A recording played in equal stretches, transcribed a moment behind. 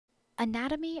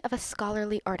Anatomy of a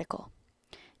scholarly article.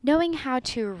 Knowing how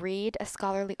to read a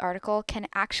scholarly article can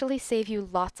actually save you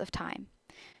lots of time.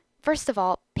 First of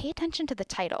all, pay attention to the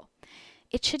title.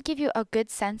 It should give you a good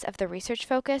sense of the research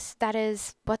focus, that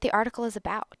is, what the article is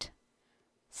about.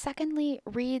 Secondly,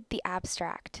 read the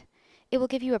abstract. It will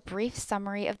give you a brief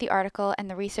summary of the article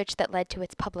and the research that led to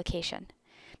its publication.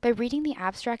 By reading the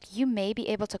abstract, you may be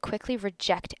able to quickly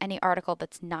reject any article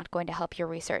that's not going to help your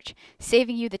research,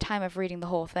 saving you the time of reading the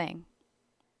whole thing.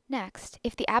 Next,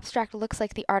 if the abstract looks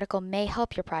like the article may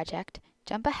help your project,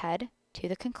 jump ahead to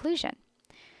the conclusion.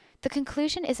 The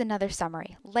conclusion is another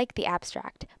summary, like the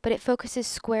abstract, but it focuses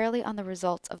squarely on the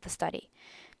results of the study.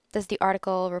 Does the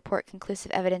article report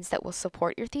conclusive evidence that will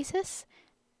support your thesis?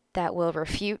 That will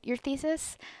refute your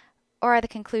thesis? Or are the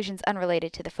conclusions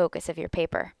unrelated to the focus of your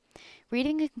paper?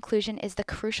 Reading a conclusion is the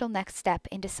crucial next step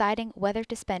in deciding whether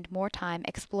to spend more time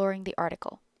exploring the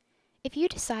article. If you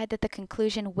decide that the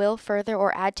conclusion will further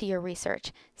or add to your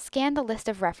research, scan the list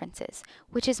of references,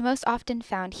 which is most often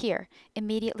found here,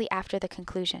 immediately after the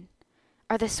conclusion.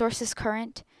 Are the sources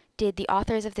current? Did the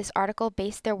authors of this article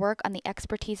base their work on the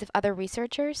expertise of other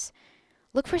researchers?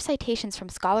 Look for citations from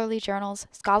scholarly journals,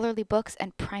 scholarly books,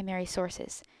 and primary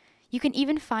sources. You can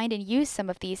even find and use some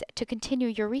of these to continue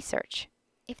your research.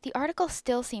 If the article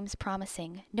still seems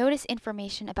promising, notice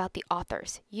information about the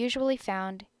authors, usually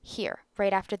found here,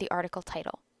 right after the article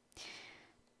title.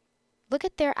 Look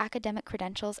at their academic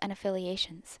credentials and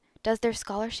affiliations. Does their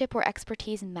scholarship or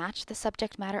expertise match the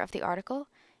subject matter of the article?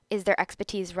 Is their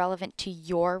expertise relevant to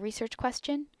your research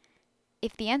question?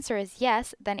 If the answer is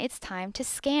yes, then it's time to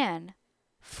scan.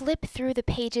 Flip through the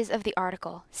pages of the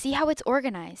article. See how it's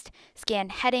organized. Scan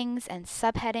headings and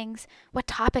subheadings. What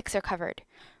topics are covered?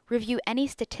 Review any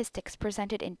statistics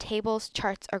presented in tables,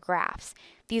 charts, or graphs.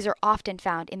 These are often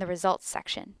found in the results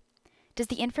section. Does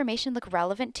the information look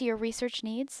relevant to your research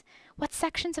needs? What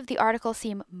sections of the article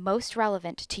seem most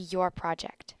relevant to your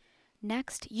project?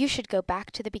 Next, you should go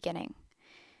back to the beginning.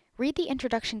 Read the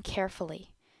introduction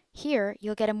carefully. Here,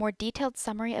 you'll get a more detailed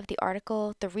summary of the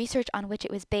article, the research on which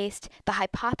it was based, the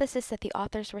hypothesis that the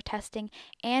authors were testing,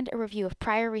 and a review of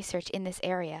prior research in this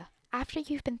area. After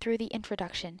you've been through the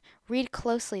introduction, read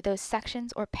closely those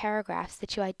sections or paragraphs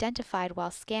that you identified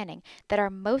while scanning that are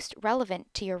most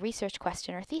relevant to your research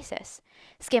question or thesis.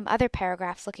 Skim other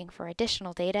paragraphs looking for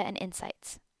additional data and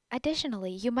insights.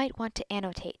 Additionally, you might want to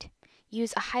annotate.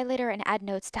 Use a highlighter and add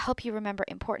notes to help you remember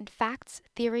important facts,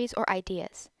 theories, or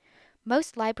ideas.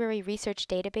 Most library research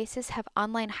databases have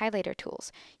online highlighter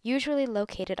tools, usually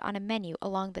located on a menu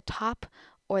along the top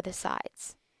or the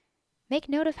sides. Make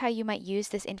note of how you might use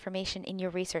this information in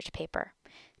your research paper.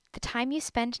 The time you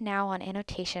spend now on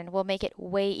annotation will make it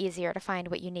way easier to find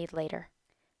what you need later.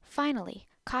 Finally,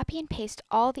 copy and paste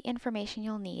all the information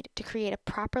you'll need to create a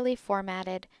properly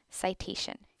formatted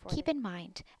citation. Keep in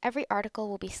mind, every article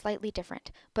will be slightly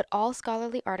different, but all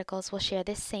scholarly articles will share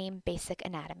this same basic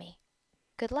anatomy.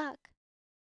 Good luck!